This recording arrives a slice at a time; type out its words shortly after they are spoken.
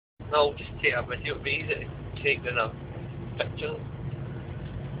No, I'll just take a video, it'll be easy to take in a picture.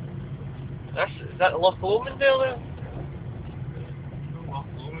 Is that the Loch Lomond there? No Loch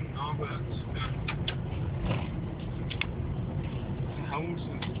Lomond, no, but it's hills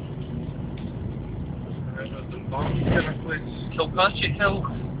and rivers and bums kind of place. Kilpatrick Hill?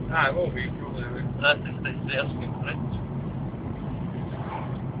 Ah, it will be, probably. That's the Erskine Bridge.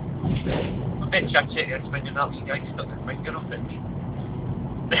 I bet you I check this when you're not, you guys stuck their finger up it.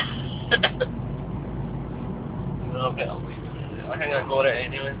 No, I bet I'll leave it. I think I got it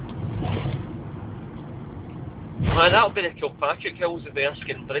anyway. Man, that'll be the Kilpatrick Hills of the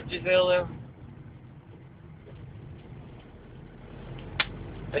Erskine Bridges there.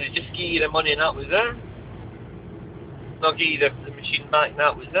 And they just give you the money and that was it? Not give you the machine back and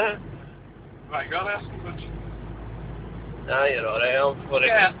that was it? Right, you got the Erskine Bridge? Nah, you're alright, I'll for it.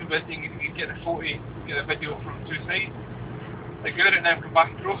 Yeah, Erskine Bridge, you get the photo, get a video from two sides. Like, go out and then come back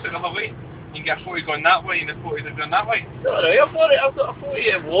across it the other way. You can get a photo going that way and the photo that's going that way. Alright, I've got a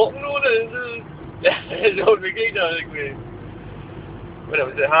photo of walking on it. It's all the good, I think, when it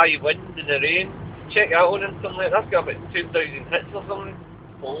was the high wind and the rain. Check that on and something like that. That's got about 2,000 hits or something.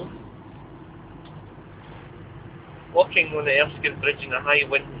 Oh. Walking on the Erskine Bridge in the high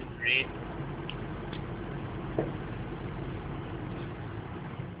wind and rain.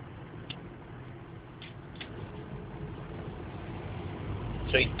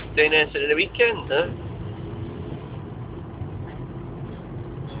 So you're doing anything at the weekend, huh?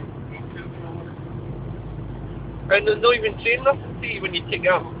 And there's not even saying nothing to you when you take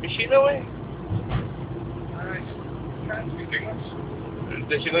that machine away? Can't speak English.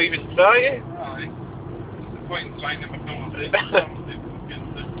 Does she not even try it? Aye. What's the point in trying to become a break?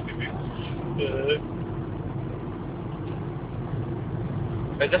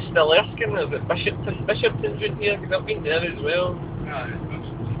 Is this still Erskine? Is it Bishopton? Bishopton's in here, because I've been there as well. Aye,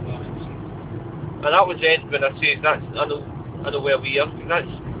 And that was end when I say that's, I know where we are, that's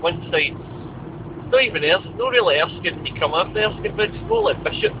one side. It's not even Erskine, not really Erskine you come after Erskine, but it's more like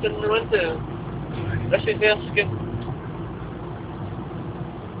Bishopton, isn't it? This is Erskine.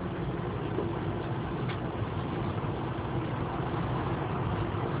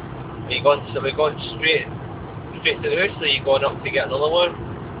 So we're going straight to the house, or are you going up to get another one?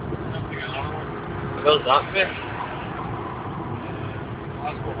 Where's that bit?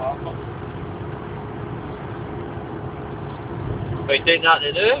 Glasgow Harbour. Are you doing that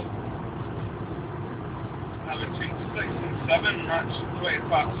to do? Between 6 and 7, that's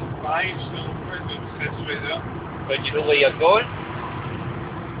 20 past 5, so we're going to sit straight there. But do you know where you're going?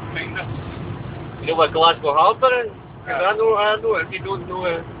 Kinda. You know where Glasgow Harbour is? Because I know if you don't know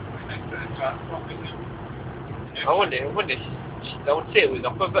it. I wouldn't say it was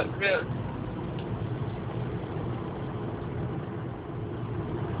up a bit for it.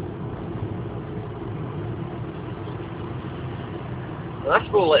 Well, that's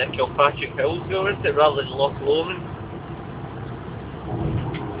more like a Kilpatrick Hills though, isn't it, rather than Loch Lomond?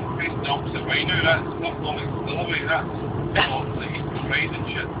 It's the opposite way now, that's Loch Lomond's the other way, that's all like Eastern Ride and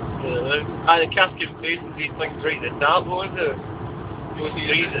shit. The Cascade Place and these things right at the top, wasn't it? You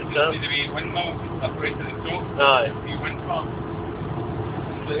see the wee windmill up right at the top? Aye. The wee wind farm.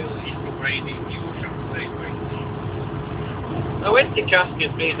 The Eastern Ride, the ocean side way. I went to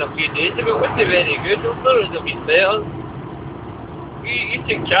Cascade Place a few days ago, it wasn't very good, I thought it would have been better. You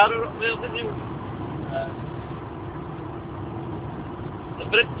took care of up there, didn't you? The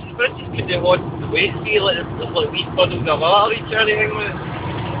bridges could have had the weight, see, like wee puddles of water each or anything with it.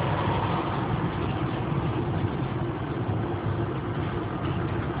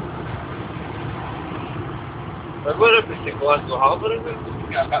 But where is this in Glasgow Harbour, is it?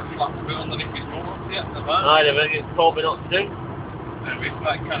 Yeah, that's flat about underneath his motor, yeah, the van. Aye, the ring is popping up soon. Anyway,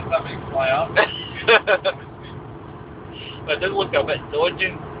 that can't that make fly up. It does look a bit dodgy.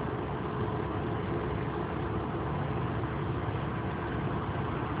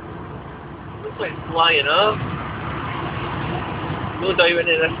 Looks like it's flying off. No diving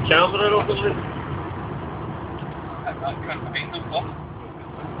in this camera or something. I can't find them, what?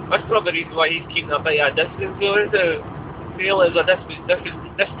 That's probably the reason why he's keeping a bit of a distance though, isn't it? Feel there's a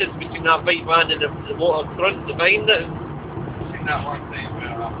distance between that bike van and the motor front behind it. I've seen that one time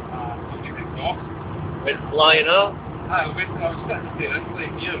where somebody did off. Went flying off. I was sitting there, it's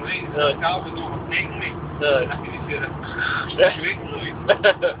like here, right? The car was overtaking me. And I could hear the squeak noise. And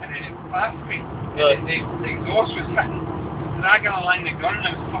then it passed me. And the exhaust was hitting, dragging along the gun, and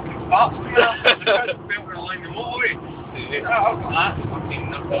there was fucking sparks coming out. The belt were along the motorway. I've got that fucking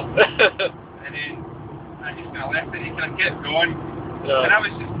number. And then I just kind of left it, and kind of kept going. And I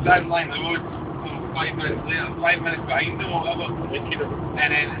was just driving along the road 5 minutes later, 5 minutes behind them or whatever. And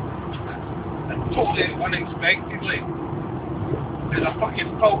then totally unexpectedly, there's a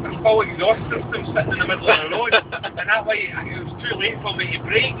fucking full exhaust system sitting in the middle of the road, and that way it was too late for me to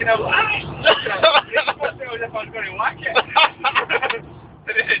brake, and I was like, brake myself as if I was going to whack it.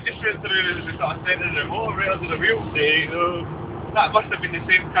 And then it just went through the sort of centre of the motor right under the wheel. That must have been the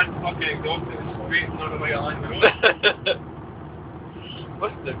same kind of fucking exhaust that was scraping on the way along the road.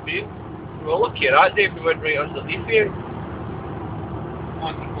 Must have been. Well, lucky that day if we went right underneath here.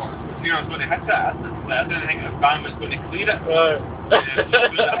 I was going to hit it. I didn't think the van was going to clear it.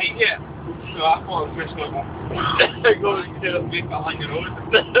 So I thought it was just like, going to make it along the road.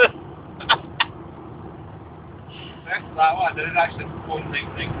 That one, I did actually phone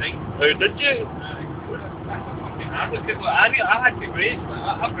 999. Oh, did you? Because I had to brace,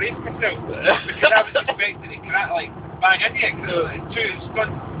 I braced myself because I was expecting to crack, like, bang into it because it's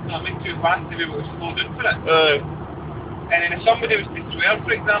too fast to be able to slow down for it. And then if somebody was to swerve,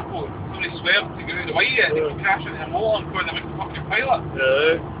 for example, somebody swerved to get out of the way, they could crash into a motor and cause them into fucking pilot.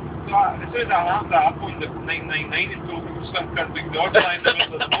 So as soon as that happened, I phoned the 999 and told people some kind of exhaust line in the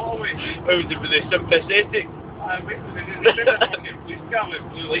middle of the motorway. Oh, were they sympathetic? Basically, they sent a fucking police car with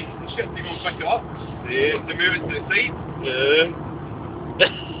blue lights and shit to go and pick it up. To move it to the side.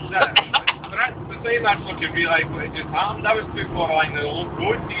 The time I fucking realised what had just happened, I was too far along the old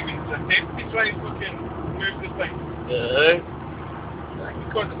road to even attempt to try and fucking move the thing. That could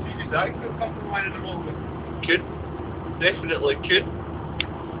cause a serious accident, something like in the moment. Could. Definitely could.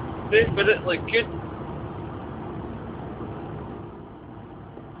 Definitely could.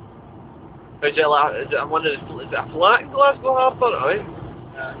 Is it a flat in Glasgow Harbour, right?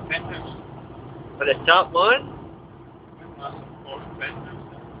 Penthouse. And a tap man?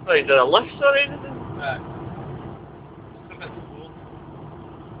 Oh, is there a lift or anything? It's a bit cold.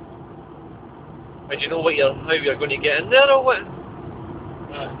 Do you know how you're going to get in there or what?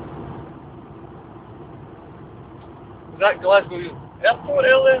 Was that Glasgow Airport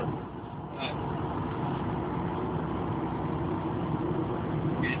earlier?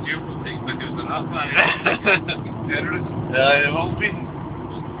 You will take videos of that, man. Terrorists. Yeah, it will be.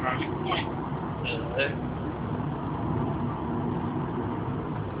 Rallying point.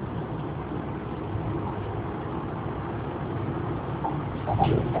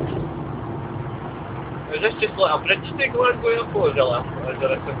 Is this just like a bridge to Glasgow Airport? Is there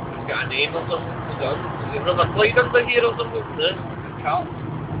it's got a name or something? Is it River Clyde under here or something? The car.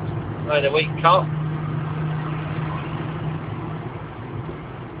 The white car.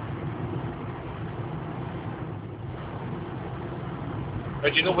 Do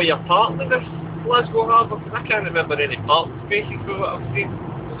you know where you're parked in this Glasgow Harbour? I can't remember any park spaces for what I've seen.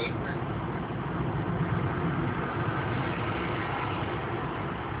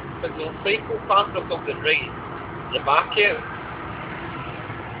 But there's a cycle park or something right at the back here.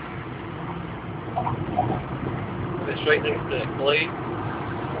 And it's right next to the clay.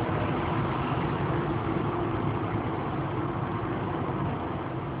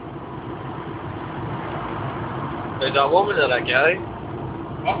 Is that a woman or a guy?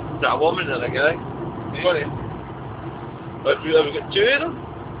 What? Is that a woman or a guy? Sorry. Have we got two of them?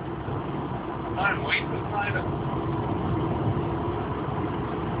 Man and wife beside it.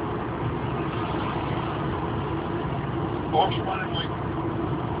 Posh man and wife.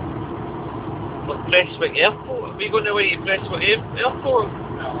 What, Prestwick Airport? Are we going away to Prestwick Airport?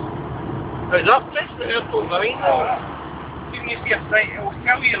 No. Is that Prestwick Airport marine? Even if you see a site, it will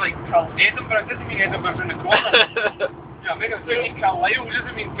tell you like Edinburgh, it doesn't mean Edinburgh's in the corner. Yeah, maybe it's saying Carlisle,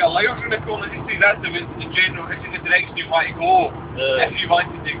 doesn't mean Carlisle's in the corner, just say that's the general, this is the direction you want to go, if you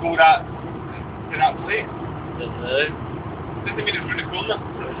wanted to go to that place. Doesn't mean it's in the corner.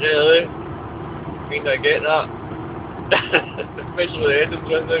 Really? I mean, I get that. Especially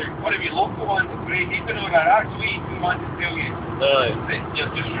Edinburgh now. What if you local ones, it's great, even though they're actually, we want to tell you that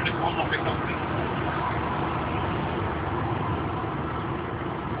you're just in the corner for something.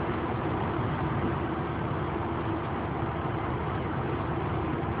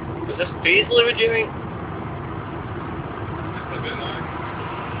 Is this Paisley, would you think? Just a bit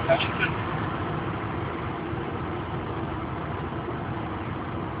now. Ashton.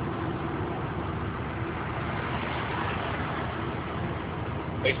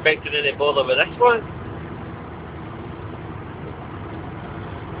 Expecting any bother with this one?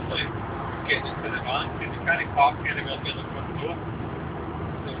 Like, getting into the van, because you can't park anywhere near the front door.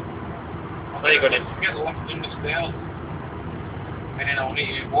 So, How are you going to get the lift down the stairs, and then I'll need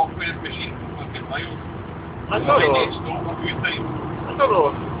to walk with this machine for fucking miles. I don't know. I stop a few times. I don't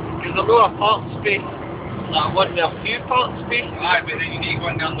know. Because there's no a park space. That one, there are a few park spaces. Aye, but then you need to go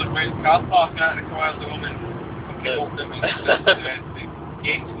in the underground car park and it requires the woman fucking walk them and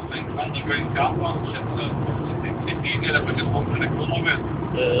gates and things, underground car park and shit, so it's easier if we just walk through the corner of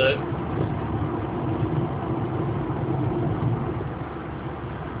it.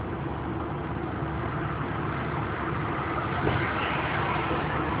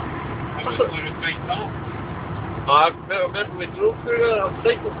 I remember we drove through it, I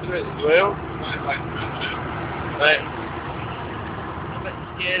cycled through it as well. Right. A bit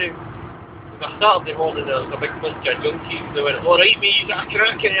scary. On a Saturday morning there was a big bunch of junkies, they went, alright mate, you got a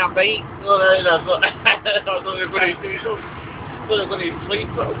crack in your bike. Alright, I thought they were going to do something. I thought they were going to sleep,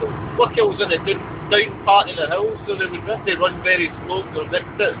 but lucky I was in the down part of the hill, so they would have to run very slow to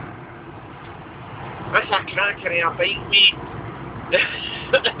lift it. That's a crack in your bike mate.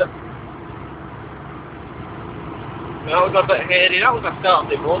 That was a bit hairy, that was a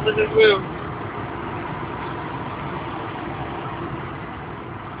Saturday morning as well.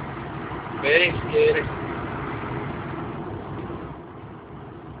 Very scary.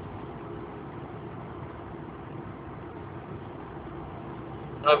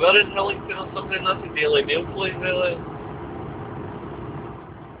 We're in Hillington or something, that's a Daily Mail place really.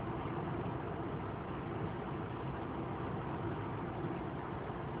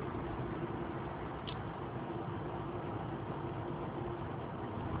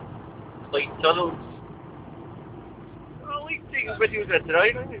 Like tunnels. I like taking videos of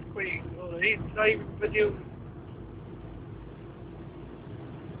driving, it's quite alright, driving videos.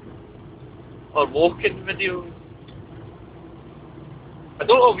 Or walking videos. I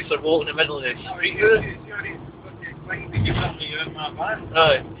don't obviously walk in the middle of the street.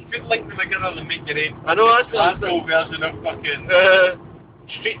 Aye. You could link them together and make your own. I know that's Glasgow version of fucking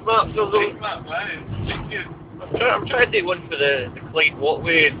street maps or those. street map, right? I'm trying to take one for the Clyde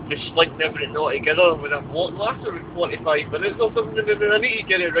walkway, just linking everything all together when I'm walking. Last about 45 minutes or something, I need to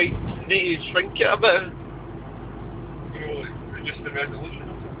get it right, I need to shrink it a bit. You know, just the resolution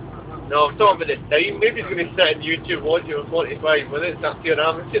or something? No, I'm talking about the time. Maybe it's going to sit on YouTube watching for 45 minutes after your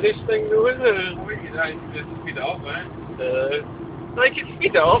amateurish thing though, isn't it? Oh, wait, just speed it up, right? I can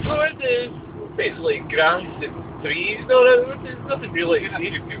speed it up though, it's basically grass and trees, no, there's nothing really to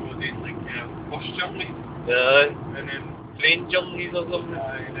see. People do like bus journeys. And then train journeys or something.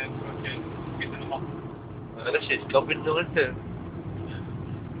 And then fucking speeding them up. This is coming though, isn't it?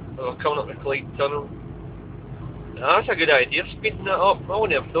 Oh, coming up the Clyde Tunnel. That's a good idea, speeding it up. I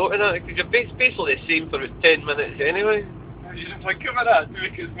wouldn't have thought of that, because you're basically the same for about 10 minutes anyway. You didn't think about that to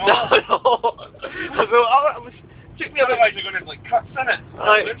make it smaller? No. It took me about, otherwise you're going to have like cuts in it.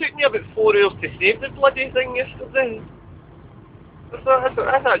 It took me about 4 hours to save the bloody thing yesterday. That's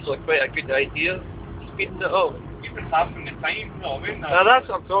actually quite a good idea, speeding it up. Even halving the time, you know what I mean? That's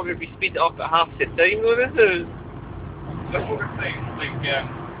what I'm talking about, we speed it up at half the time though, isn't it? That's what we're saying, like,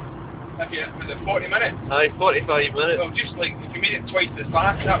 was it 40 minutes? Aye, 45 minutes. Well, just like, if you made it twice as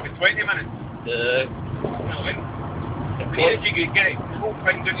fast, that would be 20 minutes. You know what I mean? If you could get it, the whole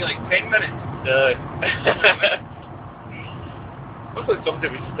thing down to like 10 minutes. I thought somebody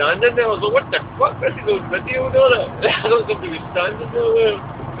was standing there, I was like, what the fuck, this is those videos on it? I thought somebody was standing there.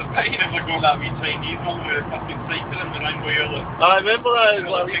 You never got that wee Chinese one with a fucking cycling around where you're like... I remember that, it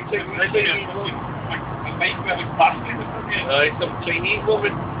was like a Chinese woman. bike with a basket or something. Aye, some Chinese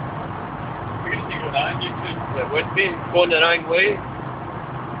woman. I guess you got that on YouTube. It would be, going the wrong way.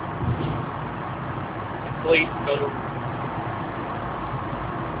 Clyde Tunnel.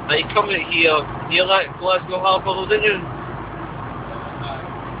 Now you come out here, near that Glasgow Harbour though, didn't you?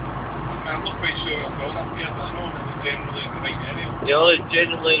 I'm not quite sure I've got up here, but I know it's generally the right area. Yeah, it's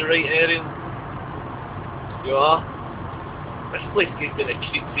generally the right area. You are. This place gets in the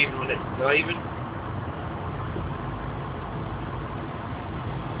creeps even when it's driving.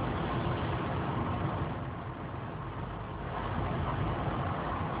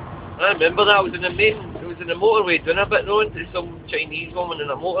 I remember that, it was in the motorway doing a bit though, into some Chinese woman in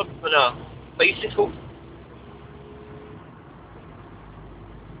a bicycle.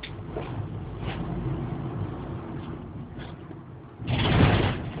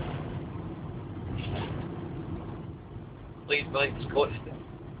 Clyde Bank, Scotstoun.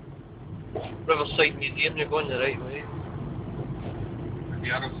 Riverside Museum, you're going the right way.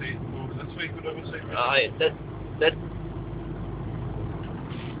 The other side, over this way, go Riverside. Aye, it did.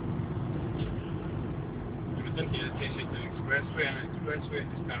 It takes you to the expressway, and the expressway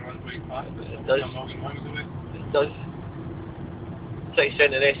just kind of runs right past it. It does. A million miles away. It does. City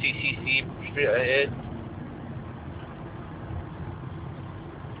Centre SECC straight ahead.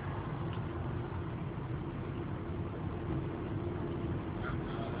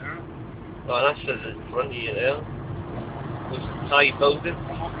 Oh, that's in front of you there. Those high buildings. I'm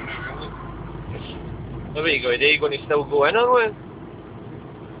not going to really. Where are you going? Are you going to still go in or what?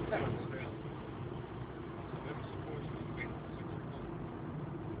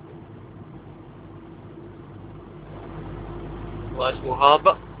 Glasgow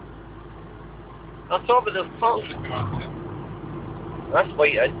Harbour. I thought that there's parts. That's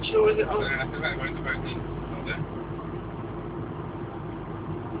White Inch, so is it?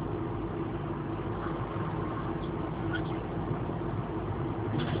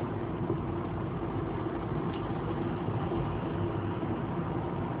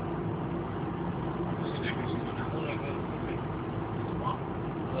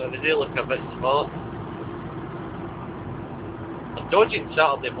 They do look a bit smart. I'm dodging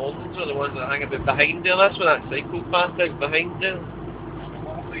Saturday mornings are the ones that hang a bit behind there. That's where that cycle path out behind there.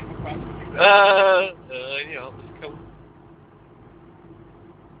 Yeah, that was cool.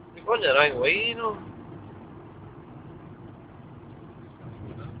 You're going the right way, you know.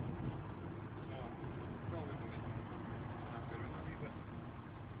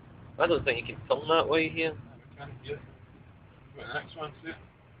 I don't think you can turn that way here. The next one, see?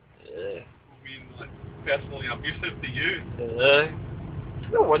 Yeah. Being like personally abusive to you.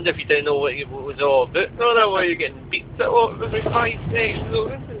 No wonder if you didn't know what it was all about. No, that way you're getting beat at what every 5 seconds though,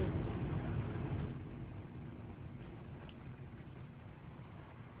 isn't it?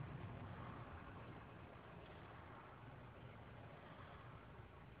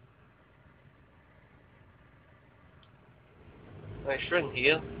 Nice run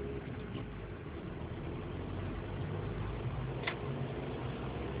here.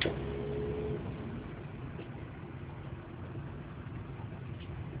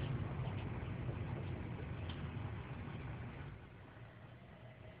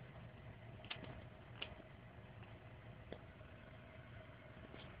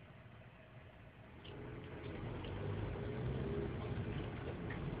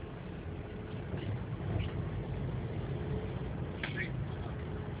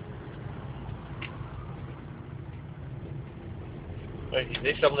 Right, is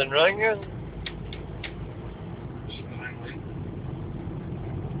there something wrong here?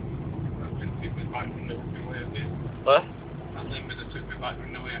 What? That limb that took me back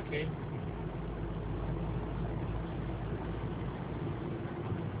from the way I came.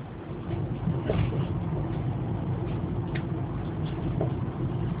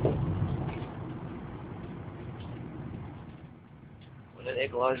 We're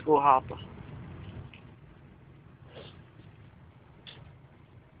at Glasgow Harbour.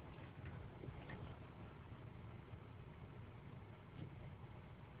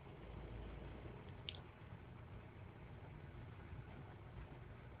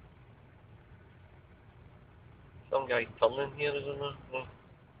 Some guy turning here, isn't there? No.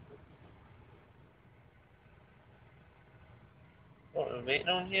 What are we waiting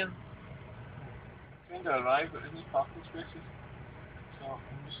on here? Kind of arrived, but there's no parking spaces. So I'm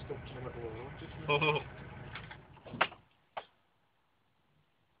just stopped in the middle of the road just now.